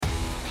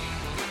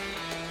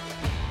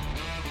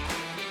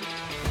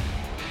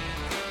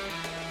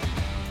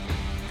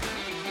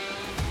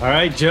All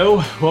right,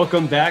 Joe,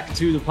 welcome back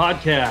to the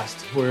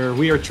podcast where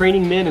we are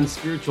training men in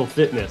spiritual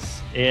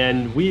fitness.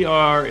 And we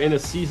are in a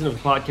season of the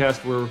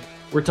podcast where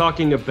we're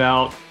talking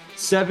about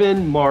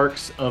 7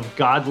 marks of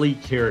godly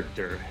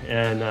character.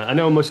 And I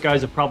know most guys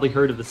have probably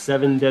heard of the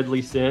 7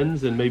 deadly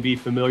sins and may be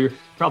familiar,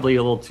 probably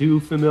a little too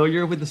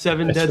familiar with the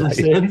 7 deadly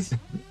sins.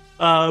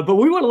 But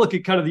we want to look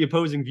at kind of the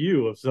opposing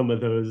view of some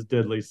of those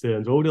deadly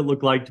sins. What would it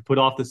look like to put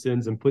off the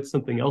sins and put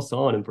something else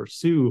on and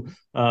pursue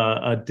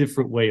a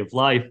different way of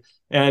life?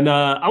 And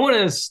I want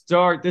to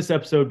start this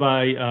episode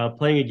by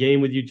playing a game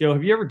with you, Joe.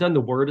 Have you ever done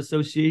the word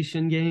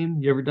association game?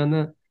 You ever done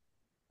that?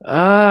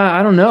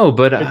 I don't know,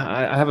 but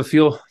I have a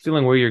feeling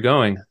where you're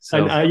going.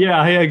 So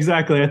yeah,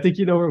 exactly. I think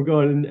you know where I'm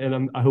going,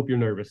 and I hope you're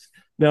nervous.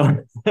 No,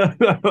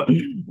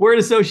 word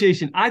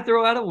association. I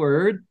throw out a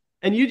word,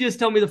 and you just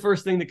tell me the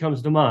first thing that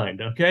comes to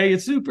mind. Okay,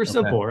 it's super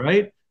simple,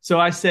 right? So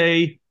I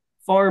say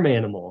farm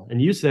animal,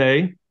 and you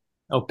say,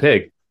 oh,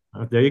 pig.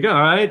 There you go.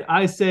 All right.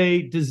 I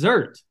say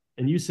dessert,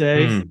 and you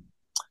say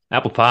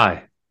apple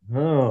pie.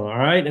 Oh, all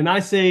right. And I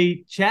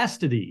say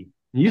chastity,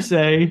 and you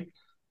say.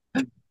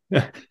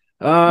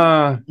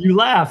 You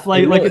laugh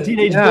like a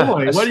teenage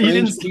boy. What you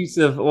didn't piece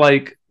of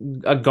like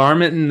a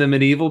garment in the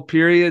medieval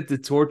period to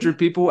torture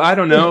people? I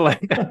don't know.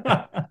 Like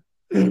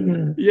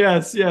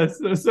yes.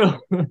 So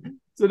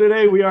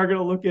today we are going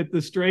to look at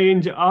the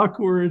strange,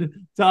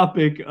 awkward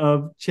topic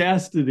of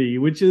chastity,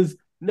 which is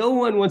no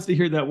one wants to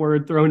hear that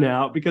word thrown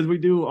out because we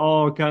do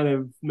all kind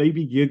of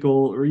maybe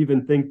giggle or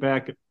even think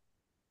back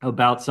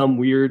about some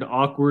weird,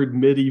 awkward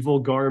medieval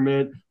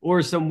garment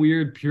or some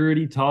weird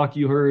purity talk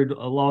you heard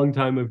a long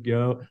time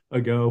ago.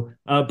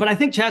 But I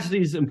think chastity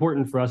is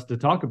important for us to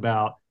talk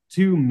about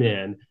to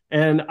men.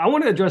 And I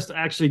want to address,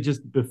 actually,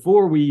 just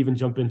before we even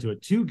jump into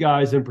it, 2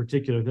 guys in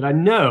particular that I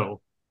know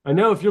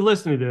if you're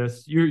listening to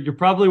this, you're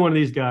probably one of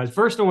these guys.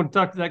 First, I want to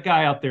talk to that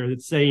guy out there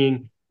that's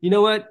saying, you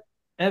know what,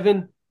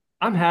 Evan,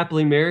 I'm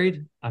happily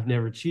married. I've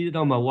never cheated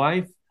on my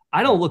wife.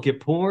 I don't look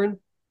at porn.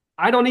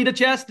 I don't need a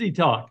chastity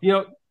talk.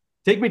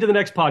 Take me to the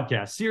next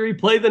podcast. Siri,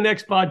 play the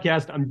next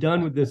podcast. I'm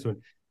done with this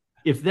one.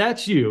 If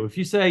that's you, if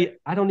you say,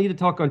 I don't need to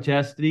talk on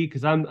chastity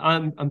because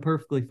I'm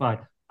perfectly fine,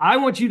 I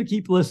want you to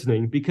keep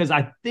listening because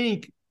I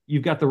think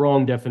you've got the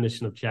wrong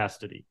definition of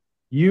chastity.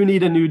 You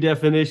need a new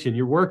definition.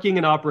 You're working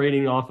and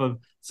operating off of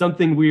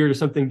something weird or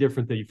something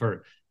different that you've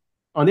heard.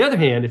 On the other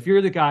hand, if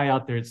you're the guy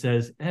out there that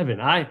says,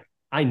 Evan,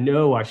 I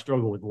know I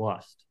struggle with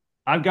lust.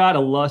 I've got a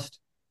lust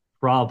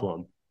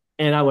problem.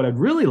 And what I'd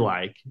really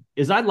like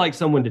is I'd like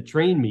someone to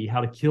train me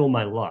how to kill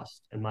my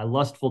lust and my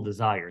lustful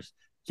desires.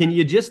 Can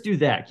you just do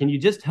that? Can you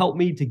just help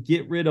me to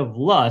get rid of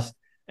lust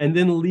and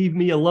then leave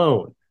me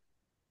alone?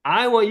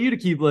 I want you to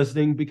keep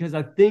listening because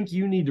I think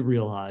you need to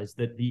realize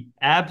that the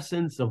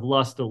absence of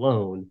lust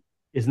alone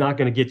is not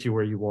going to get you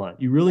where you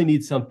want. You really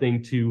need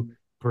something to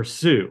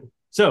pursue.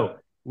 So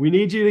we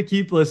need you to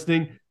keep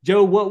listening.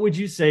 Joe, what would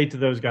you say to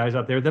those guys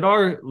out there that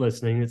are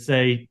listening that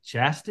say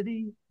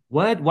chastity?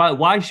 What?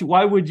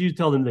 Why would you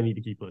tell them they need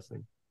to keep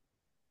listening?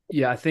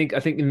 Yeah, I think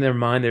in their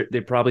mind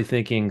they're probably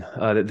thinking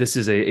that this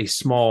is a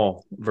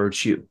small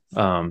virtue,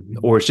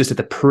 or it's just at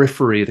the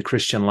periphery of the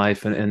Christian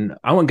life. And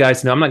I want guys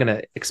to know I'm not going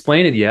to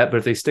explain it yet, but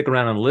if they stick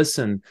around and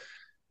listen,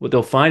 what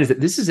they'll find is that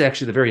this is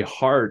actually the very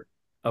heart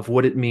of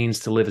what it means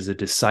to live as a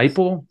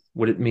disciple,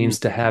 what it means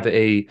to have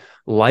a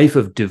life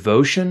of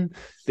devotion,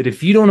 that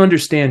if you don't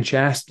understand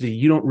chastity,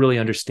 you don't really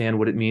understand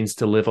what it means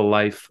to live a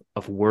life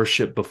of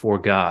worship before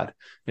God.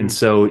 And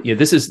so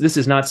this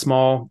is not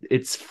small,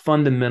 it's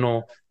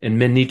fundamental, and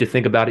men need to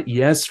think about it,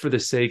 yes, for the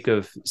sake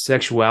of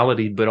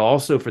sexuality, but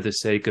also for the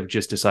sake of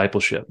just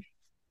discipleship.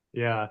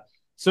 Yeah.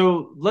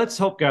 So let's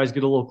help guys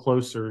get a little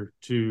closer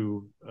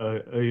to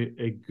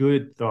a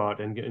good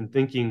thought and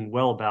thinking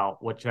well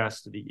about what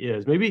chastity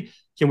is. Maybe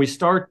can we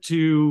start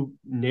to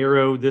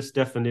narrow this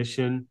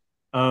definition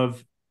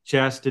of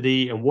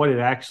chastity and what it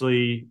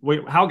actually,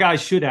 how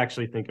guys should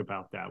actually think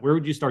about that? Where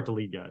would you start to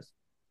lead guys?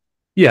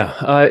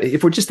 Yeah,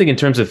 if we're just thinking in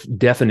terms of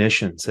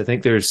definitions, I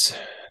think there's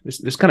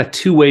kind of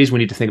 2 ways we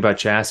need to think about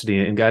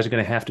chastity, and guys are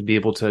going to have to be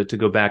able to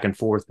go back and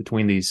forth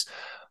between these.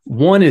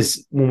 One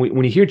is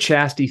when you hear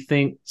chastity,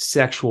 think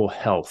sexual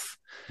health.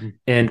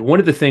 And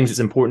one of the things that's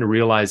important to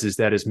realize is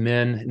that as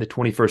men in the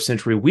 21st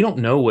century, we don't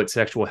know what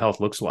sexual health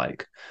looks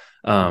like.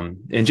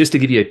 And just to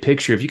give you a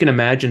picture, if you can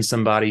imagine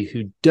somebody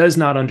who does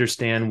not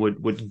understand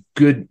what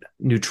good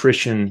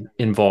nutrition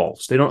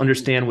involves, they don't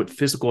understand what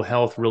physical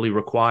health really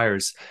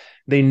requires.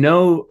 They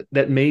know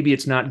that maybe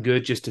it's not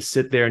good just to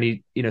sit there and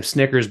eat,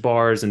 Snickers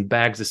bars and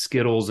bags of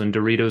Skittles and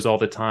Doritos all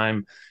the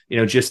time,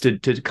 just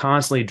to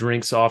constantly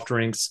drink soft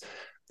drinks.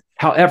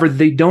 However,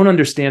 they don't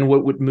understand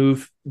what would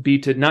be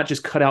to not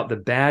just cut out the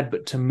bad,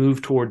 but to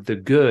move toward the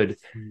good.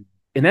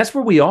 And that's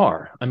where we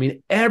are. I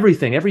mean,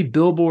 every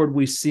billboard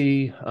we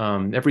see,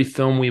 every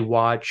film we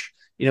watch,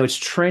 it's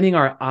training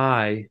our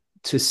eye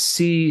to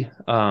see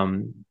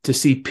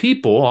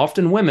people,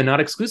 often women, not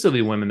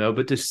exclusively women though,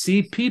 but to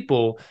see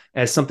people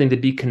as something to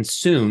be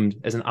consumed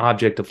as an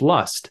object of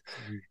lust.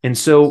 And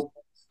so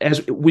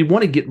as we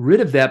want to get rid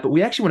of that, but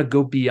we actually want to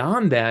go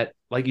beyond that,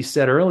 like you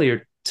said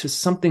earlier, to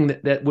something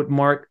that would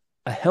mark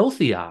a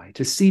healthy eye,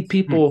 to see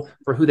people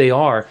for who they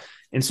are.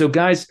 And so,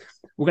 guys,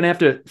 we're going to have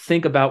to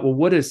think about, well,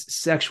 what does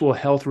sexual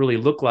health really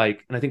look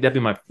like? And I think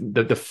that'd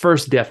be the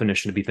first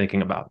definition to be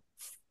thinking about.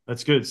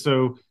 That's good.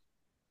 So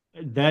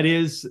that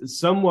is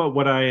somewhat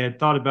what I had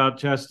thought about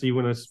chastity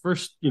when I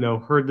first,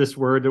 heard this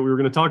word that we were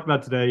going to talk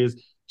about today.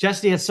 Is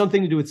chastity has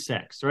something to do with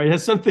sex, right? It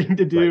has something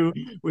to do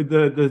with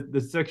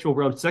the sexual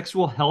realm,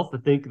 sexual health. I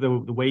think the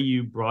way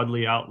you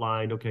broadly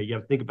outlined, okay, you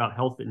have to think about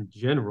health in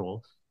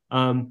general.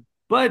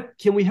 But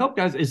can we help,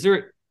 guys?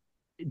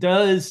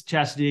 Does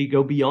chastity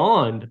go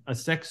beyond a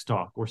sex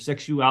talk or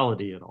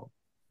sexuality at all?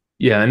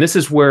 Yeah, and this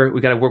is where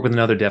we got to work with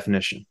another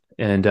definition.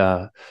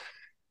 And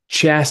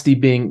chastity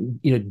being,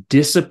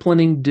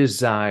 disciplining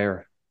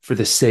desire for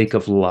the sake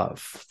of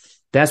love.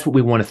 That's what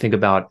we want to think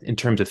about in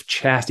terms of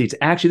chastity. It's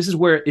actually, this is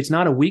where it's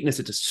not a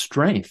weakness, it's a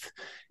strength.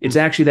 It's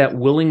actually that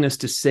willingness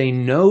to say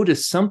no to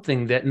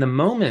something that in the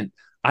moment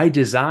I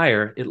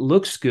desire, it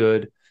looks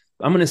good.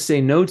 I'm going to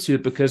say no to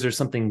it because there's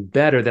something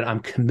better that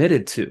I'm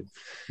committed to.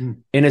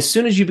 And as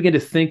soon as you begin to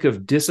think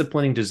of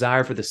disciplining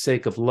desire for the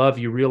sake of love,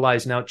 you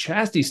realize now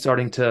chastity is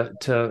starting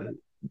to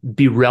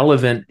be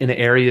relevant in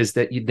areas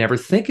that you'd never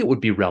think it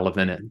would be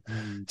relevant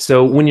in.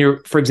 So when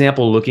you're, for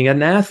example, looking at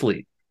an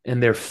athlete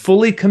and they're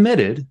fully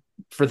committed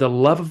for the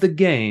love of the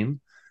game,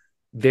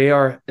 they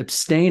are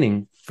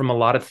abstaining from a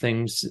lot of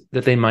things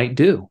that they might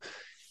do.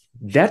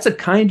 It's a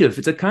kind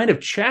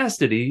of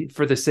chastity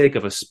for the sake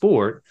of a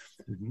sport,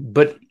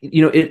 but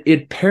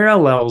it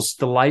parallels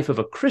the life of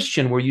a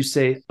Christian where you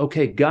say,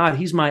 okay, God,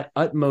 he's my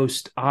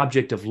utmost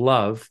object of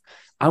love.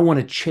 I want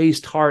a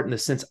chaste heart in the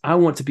sense I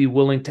want to be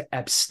willing to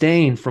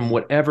abstain from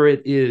whatever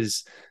it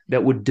is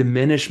that would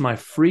diminish my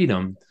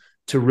freedom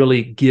to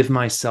really give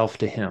myself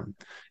to him.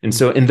 And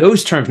so in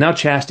those terms, now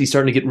chastity is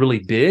starting to get really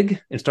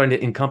big and starting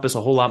to encompass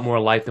a whole lot more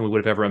life than we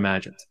would have ever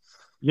imagined.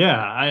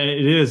 Yeah,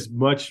 it is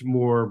much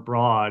more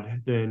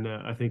broad than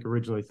I think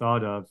originally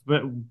thought of.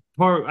 But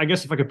I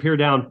guess if I could pare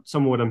down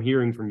some of what I'm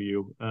hearing from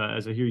you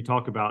as I hear you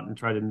talk about and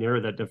try to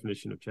narrow that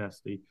definition of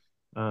chastity,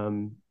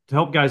 to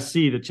help guys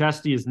see that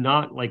chastity is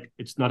not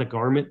it's not a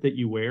garment that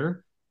you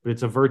wear, but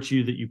it's a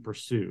virtue that you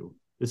pursue.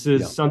 This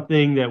is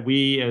something that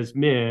we as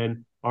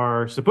men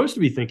are supposed to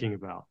be thinking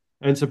about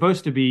and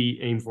supposed to be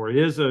aimed for. It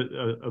is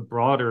a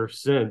broader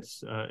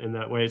sense in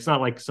that way. It's not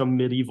like some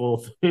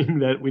medieval thing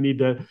that we need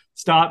to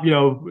stop,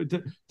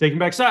 taking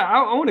back. So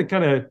I want to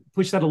kind of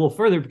push that a little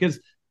further because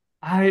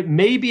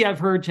I've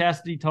heard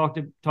chastity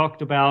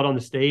talked about on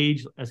the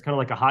stage as kind of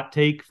like a hot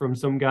take from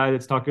some guy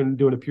that's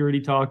doing a purity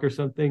talk or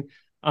something.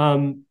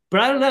 But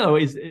I don't know,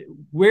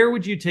 where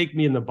would you take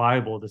me in the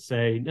Bible to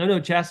say, no,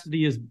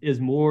 chastity is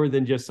more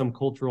than just some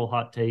cultural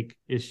hot take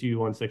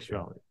issue on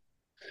sexuality?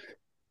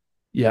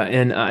 Yeah,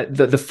 and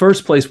the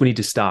first place we need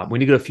to stop, we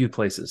need to go to a few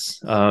places.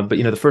 But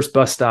the first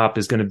bus stop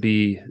is going to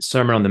be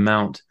Sermon on the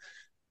Mount.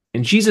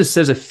 And Jesus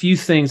says a few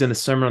things in the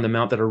Sermon on the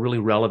Mount that are really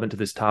relevant to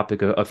this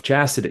topic of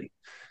chastity.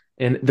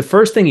 And the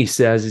first thing he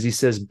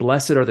says,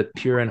 blessed are the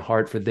pure in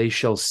heart, for they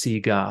shall see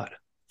God.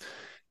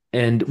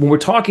 And when we're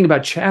talking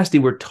about chastity,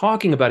 we're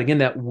talking about, again,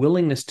 that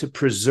willingness to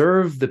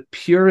preserve the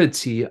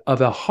purity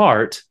of a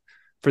heart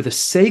for the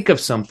sake of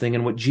something.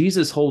 And what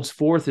Jesus holds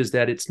forth is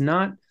that it's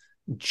not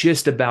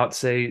just about,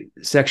 say,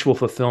 sexual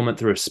fulfillment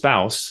through a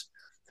spouse,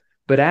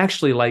 but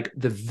actually like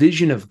the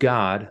vision of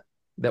God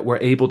that we're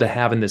able to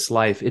have in this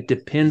life. It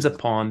depends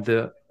upon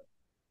the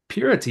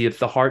purity of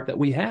the heart that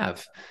we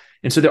have.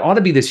 And so there ought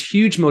to be this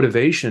huge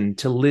motivation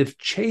to live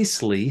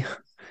chastely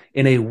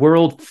in a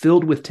world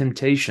filled with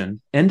temptation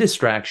and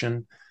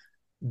distraction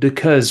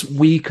because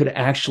we could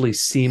actually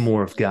see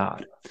more of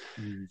God.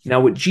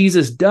 Now, what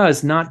Jesus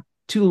does not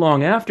too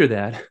long after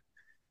that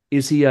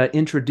is he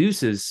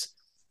introduces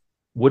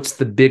what's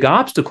the big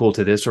obstacle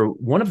to this, or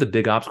one of the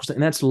big obstacles,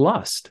 and that's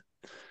lust.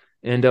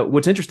 And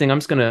what's interesting, I'm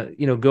just going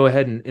to go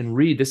ahead and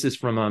read. This is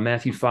from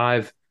Matthew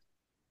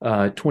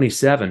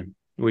 5:27,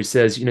 where he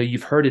says,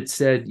 you've heard it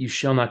said, you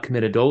shall not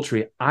commit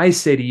adultery. I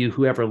say to you,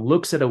 whoever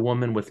looks at a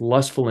woman with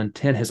lustful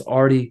intent has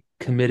already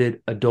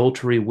committed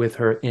adultery with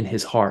her in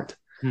his heart.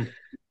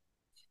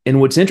 And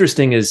what's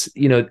interesting is,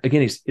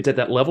 again, it's at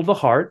that level of the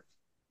heart,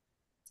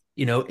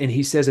 and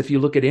he says, if you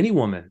look at any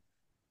woman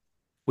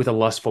with a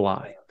lustful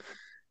eye,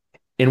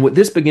 and what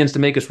this begins to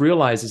make us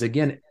realize is,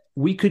 again,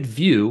 we could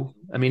view,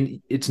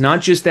 it's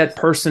not just that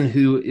person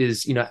who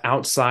is,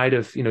 outside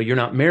of, you're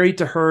not married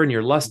to her and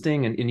you're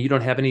lusting and you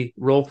don't have any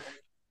role.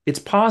 It's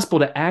possible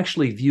to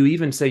actually view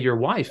even, say, your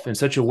wife in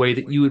such a way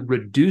that you would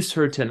reduce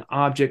her to an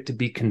object to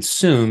be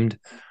consumed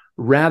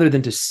rather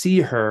than to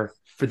see her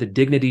for the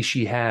dignity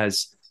she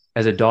has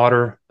as a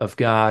daughter of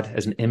God,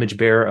 as an image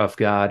bearer of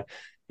God.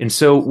 And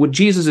so what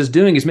Jesus is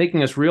doing is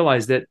making us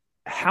realize that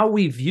how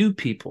we view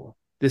people,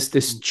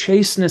 this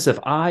chasteness of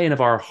eye and of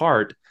our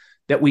heart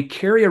that we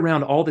carry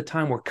around all the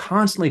time, we're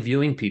constantly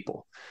viewing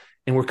people.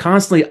 And we're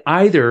constantly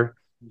either,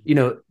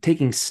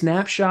 taking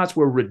snapshots,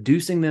 we're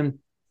reducing them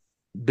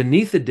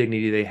beneath the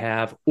dignity they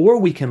have, or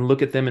we can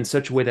look at them in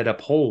such a way that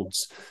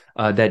upholds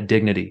that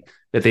dignity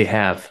that they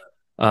have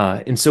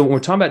And so when we're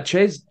talking about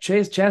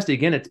chastity,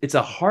 again, it's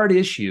a hard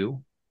issue,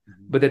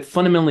 but that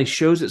fundamentally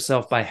shows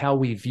itself by how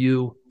we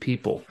view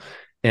people.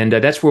 And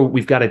that's where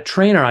we've got to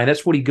train our eye.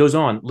 That's what he goes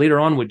on later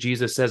on. What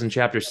Jesus says in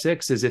chapter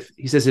 6 is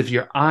if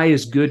your eye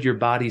is good, your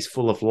body's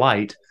full of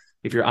light.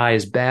 If your eye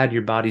is bad,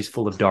 your body's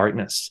full of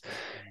darkness.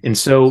 And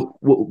so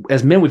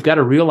as men, we've got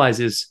to realize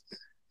is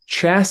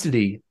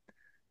chastity,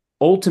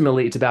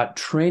 ultimately, it's about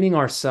training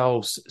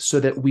ourselves so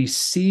that we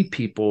see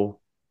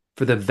people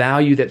for the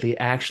value that they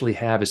actually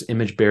have as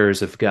image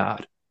bearers of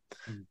God.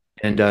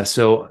 And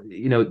so,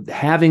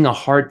 having a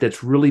heart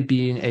that's really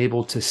being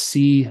able to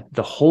see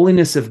the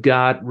holiness of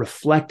God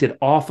reflected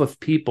off of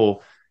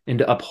people and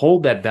to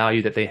uphold that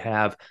value that they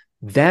have,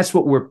 that's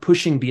what we're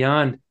pushing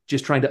beyond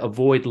just trying to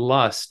avoid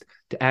lust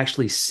to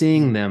actually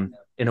seeing them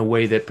in a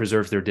way that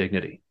preserves their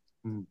dignity.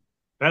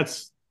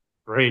 That's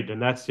great. And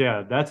that's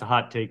a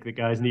hot take that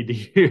guys need to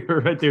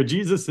hear right there.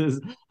 Jesus's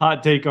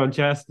hot take on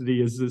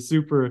chastity is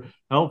super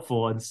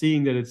helpful, and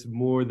seeing that it's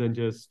more than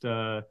just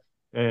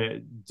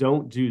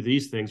don't do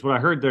these things. What I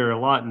heard there a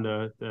lot in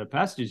the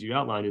passages you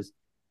outlined is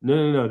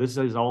no. This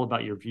is all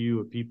about your view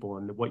of people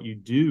and what you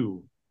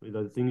do,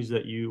 the things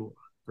that you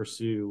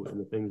pursue and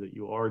the things that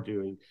you are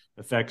doing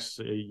affects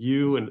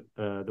you and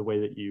the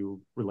way that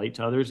you relate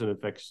to others, and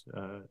affects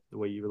the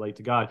way you relate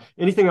to God.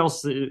 Anything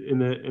else in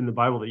the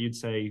Bible that you'd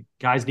say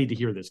guys need to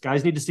hear this?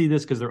 Guys need to see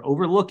this because they're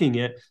overlooking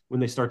it when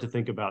they start to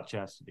think about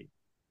chastity.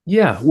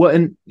 Yeah, well,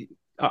 and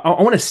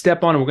I want to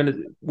step on, and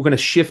we're going to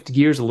shift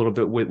gears a little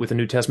bit with the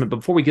New Testament. But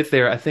before we get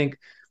there, I think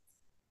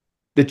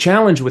the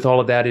challenge with all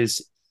of that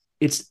is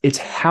it's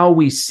how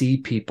we see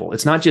people.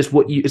 It's not just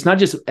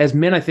as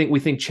men, I think we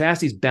think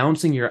chastity's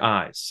bouncing your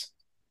eyes.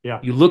 Yeah.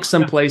 You look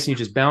someplace and you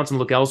just bounce and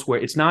look elsewhere.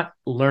 It's not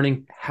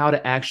learning how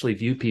to actually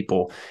view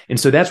people. And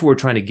so that's what we're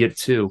trying to get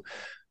to.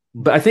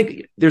 But I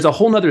think there's a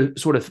whole nother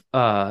sort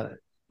of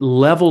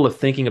level of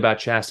thinking about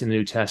chastity in the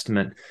New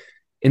Testament.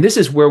 And this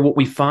is where what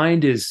we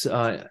find is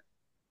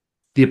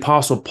the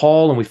Apostle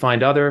Paul, and we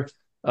find other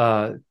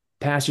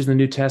passages in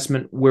the New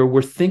Testament where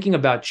we're thinking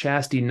about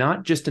chastity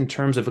not just in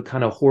terms of a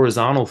kind of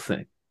horizontal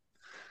thing,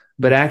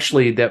 but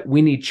actually that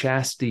we need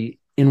chastity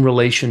in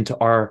relation to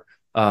our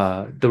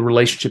the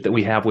relationship that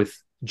we have with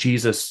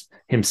Jesus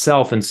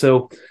himself. And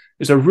so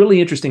there's a really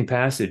interesting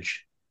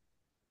passage,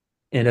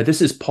 and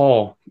this is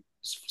Paul,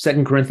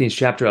 2 Corinthians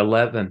chapter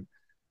 11.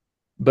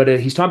 But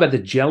he's talking about the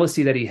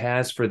jealousy that he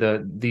has for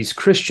these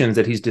Christians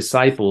that he's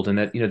discipled, and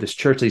that this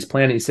church that he's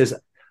planting. He says,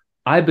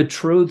 I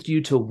betrothed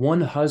you to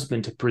one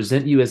husband to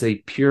present you as a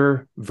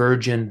pure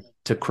virgin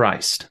to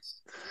Christ.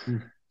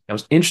 Now,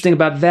 what's interesting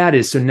about that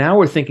is, so now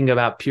we're thinking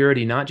about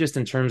purity, not just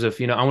in terms of,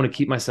 I want to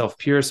keep myself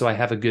pure so I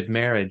have a good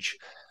marriage,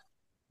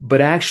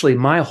 but actually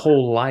my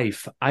whole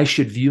life, I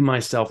should view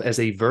myself as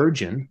a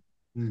virgin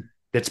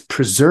that's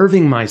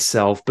preserving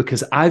myself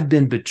because I've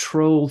been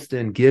betrothed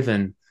and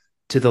given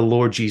to the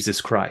Lord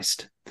Jesus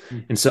Christ.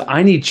 And so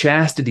I need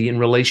chastity in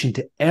relation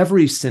to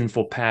every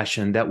sinful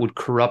passion that would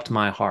corrupt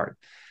my heart.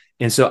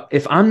 And so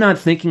if I'm not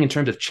thinking in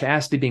terms of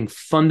chastity being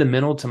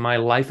fundamental to my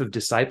life of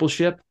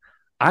discipleship,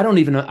 I don't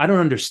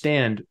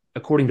understand,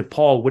 according to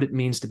Paul, what it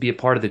means to be a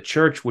part of the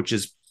church, which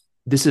is,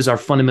 this is our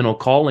fundamental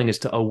calling, is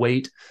to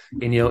await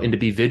and, and to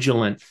be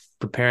vigilant,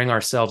 preparing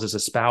ourselves as a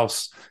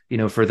spouse,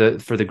 for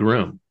the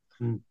groom.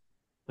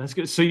 That's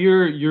good. So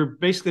you're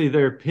basically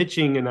there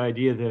pitching an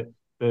idea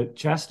that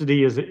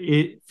chastity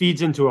it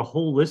feeds into a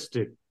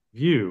holistic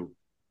view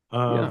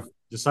of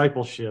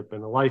discipleship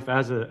and a life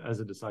as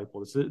a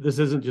disciple. This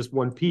isn't just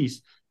one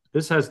piece.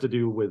 This has to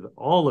do with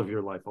all of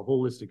your life, a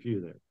holistic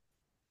view there.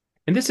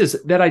 And this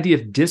is that idea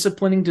of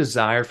disciplining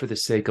desire for the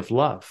sake of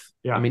love.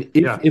 Yeah. I mean,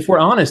 if we're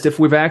honest, if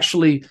we've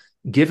actually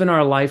given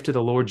our life to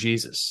the Lord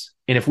Jesus,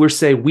 and if we're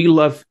saying we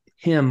love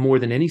him more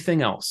than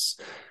anything else,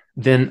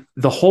 then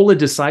the whole of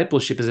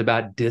discipleship is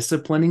about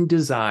disciplining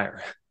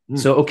desire.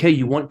 So, okay,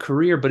 you want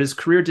career, but is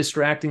career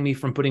distracting me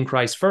from putting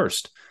Christ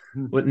first?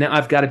 But now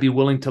I've got to be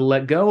willing to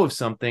let go of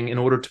something in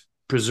order to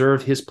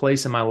preserve his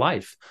place in my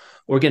life.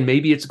 Or again,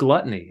 maybe it's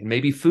gluttony, and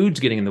maybe food's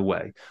getting in the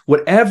way.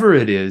 Whatever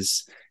it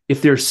is,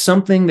 if there's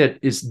something that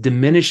is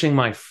diminishing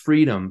my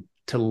freedom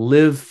to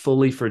live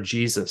fully for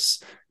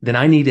Jesus, then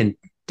I need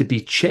to be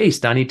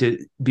chaste. I need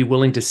to be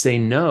willing to say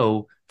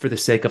no for the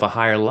sake of a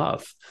higher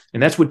love.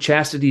 And that's what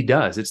chastity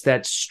does. It's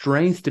that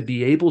strength to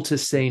be able to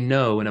say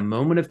no in a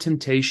moment of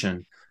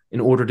temptation in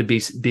order to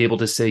be able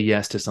to say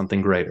yes to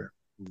something greater.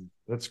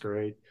 That's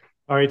great.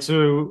 All right.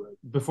 So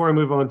before I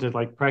move on to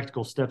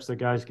practical steps that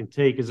guys can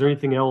take, is there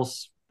anything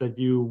else that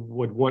you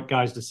would want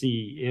guys to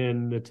see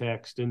in the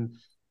text and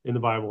in the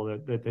Bible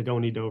that they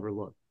don't need to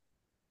overlook?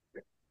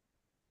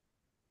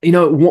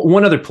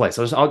 One other place,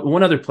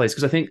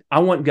 because I think I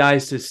want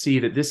guys to see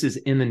that this is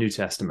in the New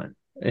Testament.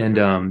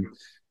 And,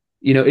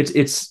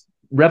 it's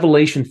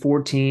Revelation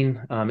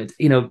 14.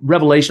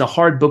 Revelation, a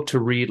hard book to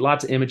read,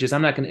 lots of images.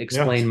 I'm not going to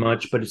explain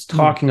much, but it's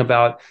talking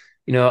about,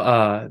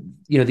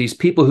 these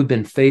people who've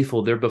been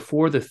faithful. They're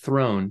before the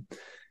throne.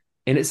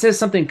 And it says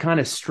something kind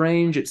of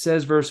strange. It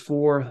says, verse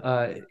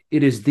 4,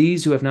 it is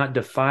these who have not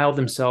defiled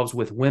themselves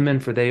with women,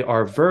 for they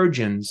are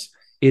virgins,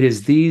 It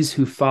is these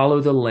who follow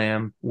the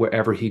Lamb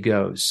wherever he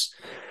goes.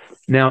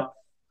 Now,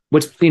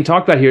 what's being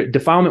talked about here,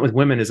 defilement with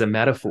women, is a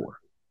metaphor.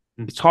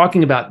 It's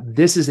talking about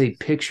this is a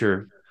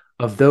picture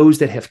of those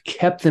that have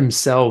kept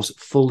themselves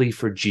fully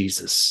for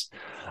Jesus,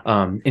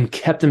 and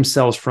kept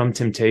themselves from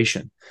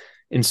temptation.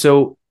 And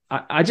so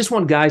I just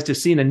want guys to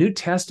see in the New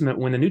Testament,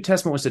 when the New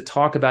Testament wants to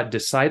talk about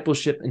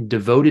discipleship and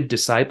devoted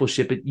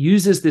discipleship, it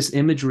uses this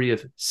imagery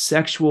of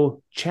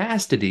sexual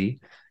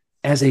chastity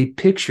as a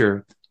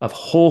picture of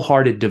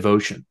wholehearted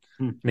devotion.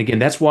 And again,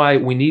 that's why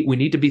we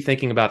need to be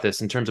thinking about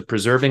this in terms of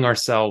preserving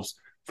ourselves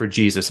for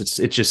Jesus.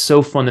 It's just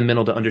so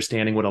fundamental to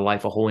understanding what a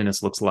life of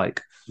holiness looks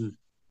like.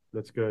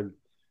 That's good.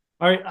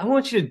 All right, I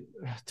want you to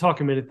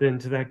talk a minute then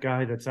to that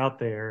guy that's out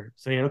there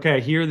saying, okay, I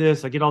hear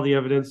this, I get all the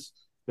evidence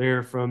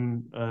there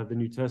from the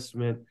New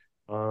Testament,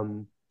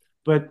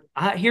 but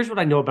here's what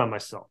I know about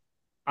myself.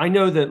 I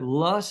know that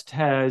lust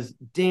has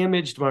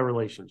damaged my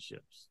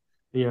relationships.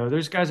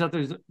 There's guys out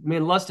there,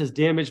 man, lust has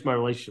damaged my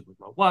relationship with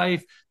my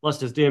wife.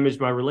 Lust has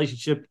damaged my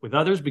relationship with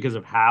others because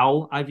of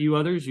how I view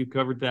others. You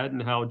covered that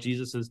and how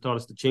Jesus has taught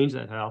us to change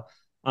that how.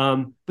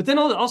 But then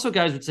also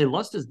guys would say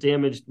lust has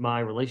damaged my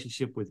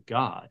relationship with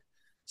God.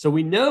 So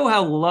we know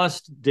how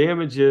lust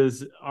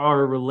damages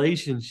our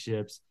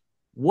relationships.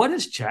 What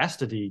does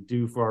chastity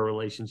do for our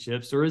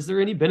relationships? Or is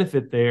there any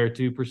benefit there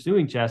to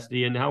pursuing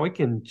chastity and how it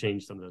can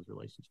change some of those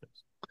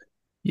relationships?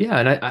 Yeah,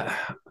 and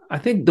I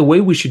think the way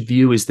we should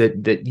view is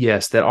that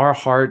yes, that our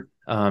heart,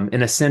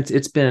 in a sense,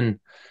 it's been,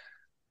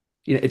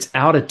 it's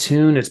out of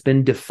tune, it's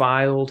been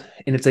defiled,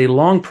 and it's a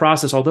long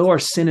process. Although our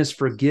sin is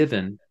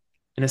forgiven,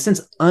 in a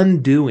sense,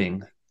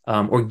 undoing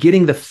or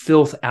getting the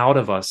filth out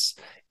of us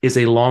is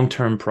a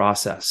long-term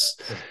process.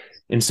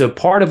 And so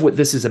part of what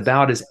this is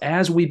about is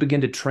as we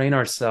begin to train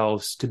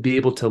ourselves to be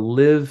able to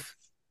live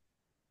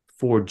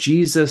for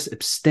Jesus,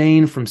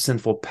 abstain from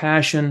sinful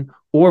passion,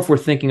 or if we're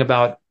thinking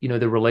about,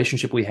 the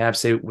relationship we have,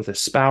 say, with a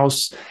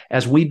spouse,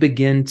 as we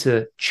begin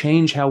to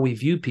change how we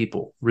view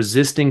people,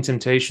 resisting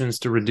temptations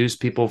to reduce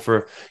people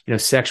for,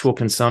 sexual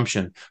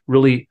consumption,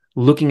 really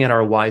looking at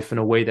our wife in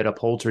a way that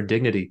upholds her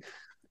dignity.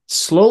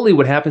 Slowly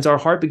what happens, our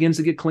heart begins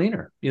to get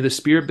cleaner. The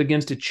Spirit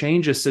begins to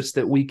change us such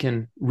that we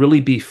can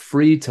really be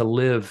free to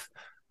live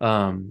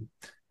and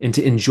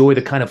to enjoy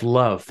the kind of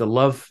love,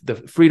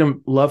 the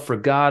freedom, love for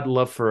God,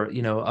 love for,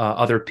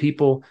 other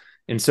people.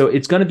 And so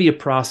it's going to be a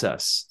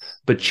process,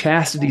 but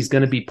chastity is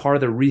going to be part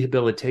of the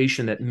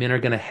rehabilitation that men are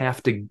going to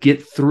have to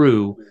get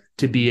through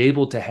to be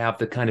able to have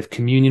the kind of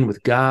communion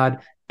with God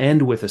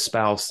and with a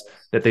spouse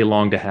that they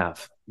long to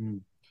have.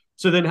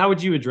 So then how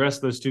would you address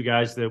those two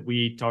guys that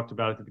we talked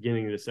about at the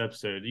beginning of this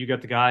episode? You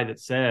got the guy that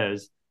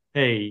says,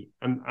 hey,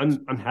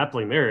 I'm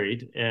happily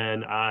married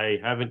and I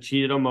haven't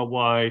cheated on my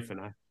wife and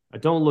I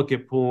don't look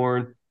at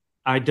porn.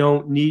 I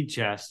don't need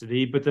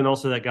chastity. But then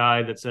also that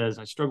guy that says,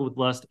 I struggle with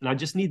lust and I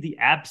just need the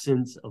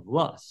absence of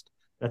lust.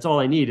 That's all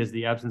I need is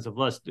the absence of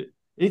lust.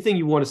 Anything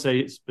you want to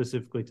say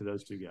specifically to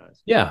those two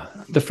guys? Yeah.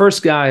 The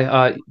first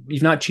guy,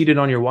 you've not cheated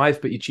on your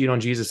wife, but you cheat on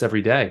Jesus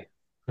every day.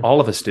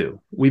 All of us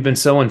do. We've been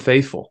so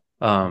unfaithful.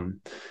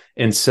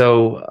 And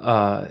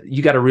so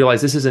you got to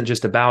realize this isn't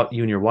just about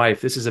you and your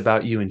wife. This is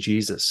about you and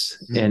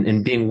Jesus,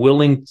 and being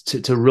willing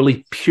to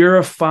really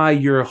purify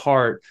your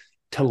heart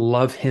to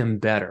love him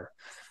better.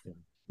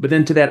 But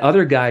then to that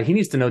other guy, he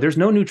needs to know there's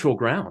no neutral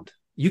ground.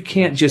 You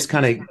can't just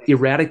kind of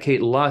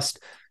eradicate lust.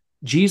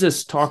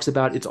 Jesus talks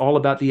about it's all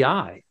about the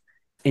eye,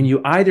 and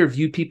you either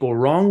view people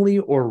wrongly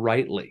or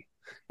rightly.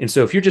 And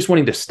so if you're just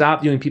wanting to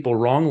stop viewing people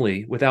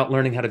wrongly without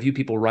learning how to view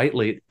people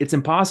rightly, it's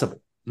impossible.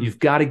 You've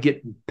got to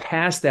get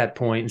past that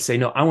point and say,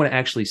 no, I want to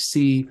actually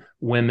see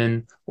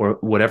women or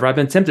whatever I've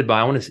been tempted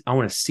by. I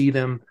want to see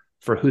them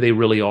for who they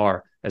really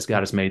are as God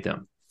has made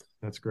them.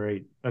 That's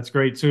great. That's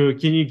great. So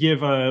can you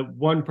give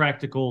one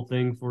practical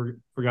thing for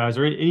guys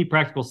or any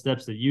practical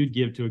steps that you'd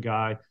give to a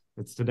guy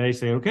that's today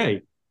saying,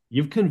 okay,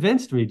 you've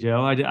convinced me,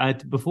 Joe. I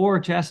before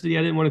chastity,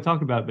 I didn't want to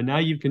talk about it, but now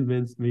you've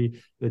convinced me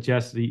that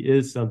chastity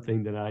is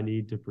something that I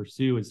need to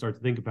pursue and start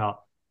to think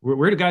about.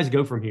 Where do guys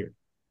go from here?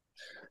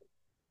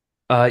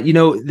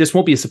 This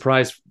won't be a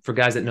surprise for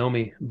guys that know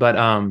me, but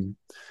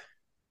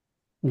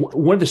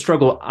one of the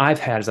struggle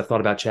I've had as I've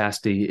thought about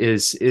chastity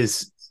is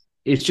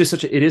it's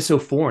just it is so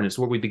foreign. It's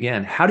where we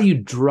began. How do you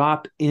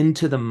drop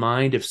into the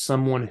mind of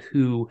someone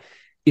who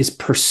is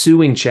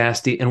pursuing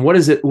chastity, and what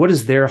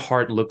does their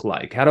heart look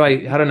like? How do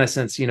in a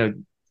sense,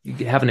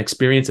 have an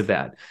experience of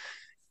that?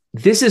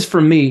 This is,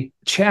 for me,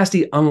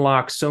 chastity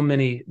unlocks so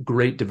many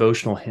great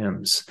devotional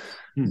hymns.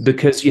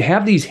 Because you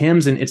have these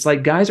hymns and it's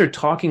like guys are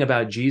talking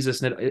about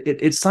Jesus, and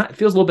it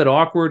feels a little bit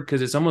awkward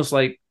because it's almost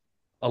like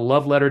a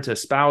love letter to a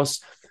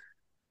spouse.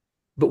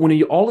 But when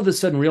you all of a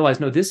sudden realize,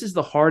 no, this is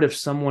the heart of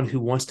someone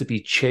who wants to be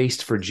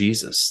chaste for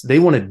Jesus. They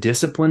want a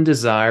disciplined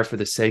desire for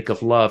the sake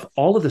of love.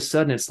 All of a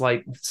sudden, it's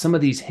like some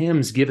of these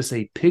hymns give us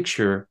a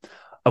picture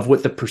of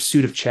what the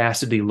pursuit of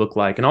chastity look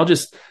like. And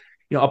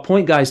I'll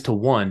point guys to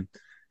one.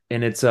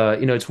 And it's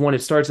one,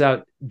 it starts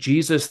out,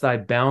 Jesus, thy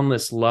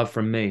boundless love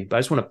for me. But I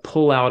just want to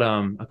pull out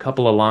a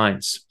couple of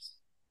lines.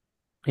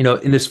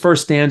 In this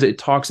first stanza, it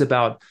talks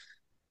about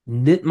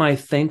knit my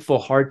thankful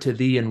heart to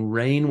thee and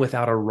reign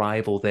without a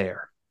rival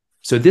there.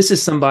 So this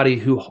is somebody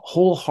who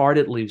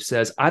wholeheartedly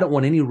says, I don't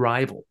want any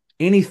rival,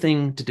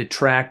 anything to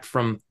detract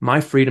from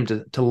my freedom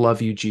to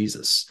love you,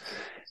 Jesus.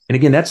 And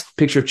again, that's the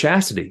picture of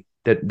chastity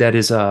that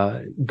is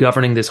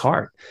governing this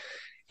heart.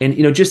 And,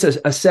 just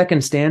a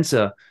second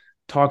stanza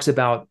talks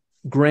about,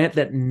 grant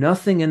that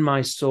nothing in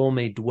my soul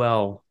may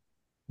dwell,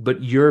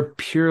 but your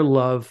pure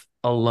love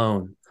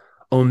alone.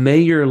 Oh, may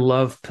your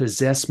love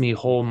possess me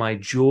whole, my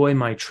joy,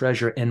 my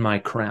treasure, and my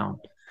crown.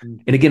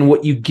 And again,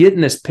 what you get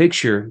in this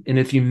picture, and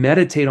if you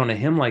meditate on a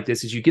hymn like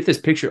this, is you get this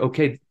picture,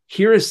 okay,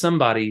 here is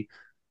somebody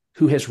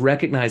who has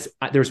recognized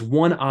there's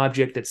one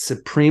object that's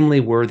supremely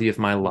worthy of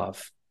my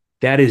love.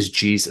 That is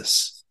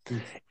Jesus.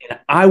 And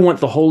I want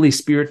the Holy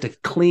Spirit to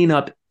clean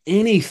up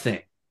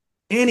anything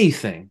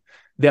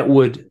that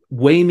would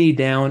weigh me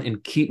down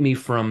and keep me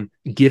from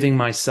giving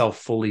myself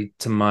fully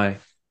to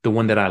the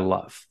one that I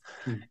love.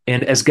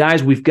 And as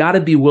guys, we've got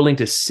to be willing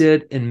to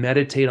sit and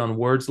meditate on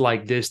words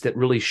like this that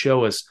really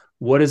show us,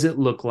 what does it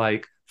look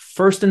like,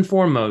 first and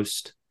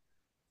foremost,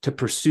 to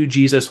pursue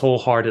Jesus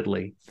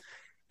wholeheartedly.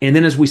 And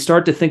then as we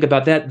start to think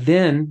about that,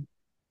 then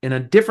in a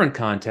different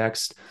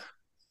context,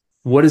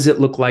 what does it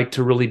look like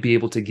to really be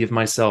able to give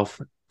myself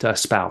to a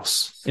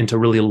spouse and to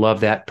really love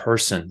that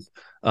person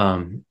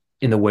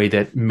in the way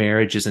that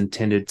marriage is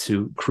intended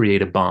to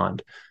create a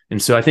bond?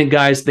 And so I think,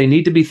 guys, they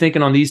need to be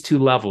thinking on these two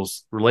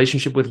levels,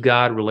 relationship with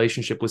God,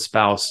 relationship with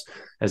spouse,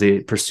 as they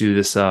pursue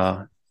this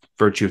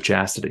virtue of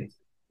chastity.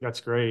 That's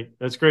great.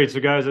 That's great. So,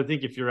 guys, I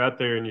think if you're out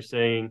there and you're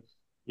saying,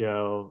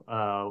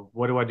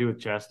 what do I do with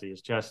chastity?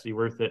 Is chastity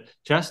worth it?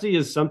 Chastity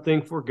is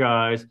something for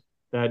guys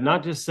that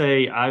not just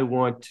say, I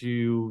want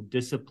to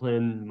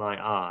discipline my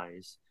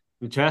eyes.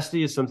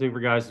 Chastity is something for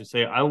guys who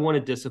say, I want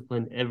to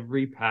discipline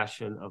every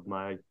passion of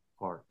my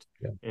heart.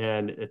 Yeah.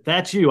 And if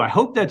that's you, I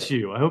hope that's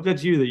you. I hope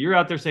that's you, that you're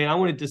out there saying, I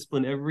want to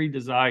discipline every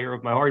desire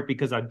of my heart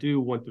because I do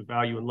want to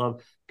value and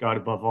love God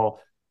above all.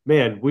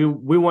 Man, we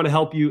want to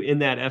help you in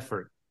that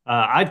effort.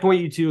 I'd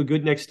point you to a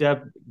good next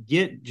step.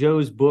 Get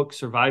Joe's book,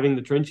 Surviving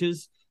the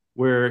Trenches,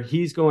 where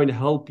he's going to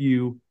help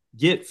you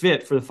get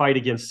fit for the fight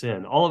against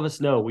sin. All of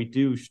us know we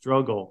do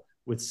struggle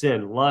with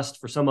sin. Lust,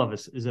 for some of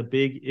us, is a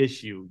big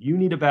issue. You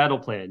need a battle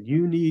plan.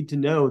 You need to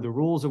know the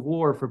rules of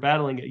war for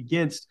battling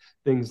against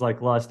things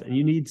like lust, and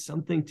you need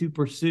something to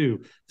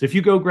pursue. So if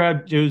you go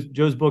grab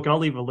Joe's book, and I'll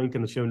leave a link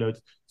in the show notes,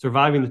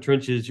 Surviving the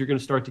Trenches, you're going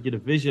to start to get a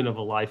vision of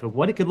a life of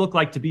what it could look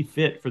like to be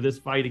fit for this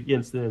fight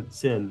against the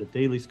sin, the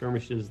daily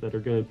skirmishes that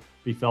are going to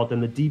be felt,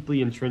 and the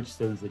deeply entrenched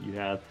sins that you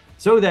have,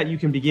 so that you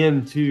can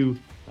begin to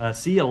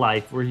see a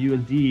life where you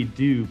indeed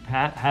do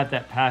have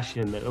that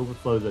passion that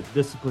overflows, that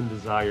disciplined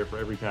desire for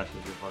every passion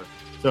of your heart.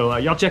 So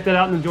y'all check that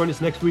out and then join us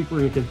next week. We're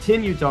going to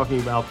continue talking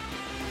about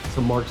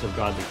some marks of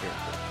godly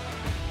character.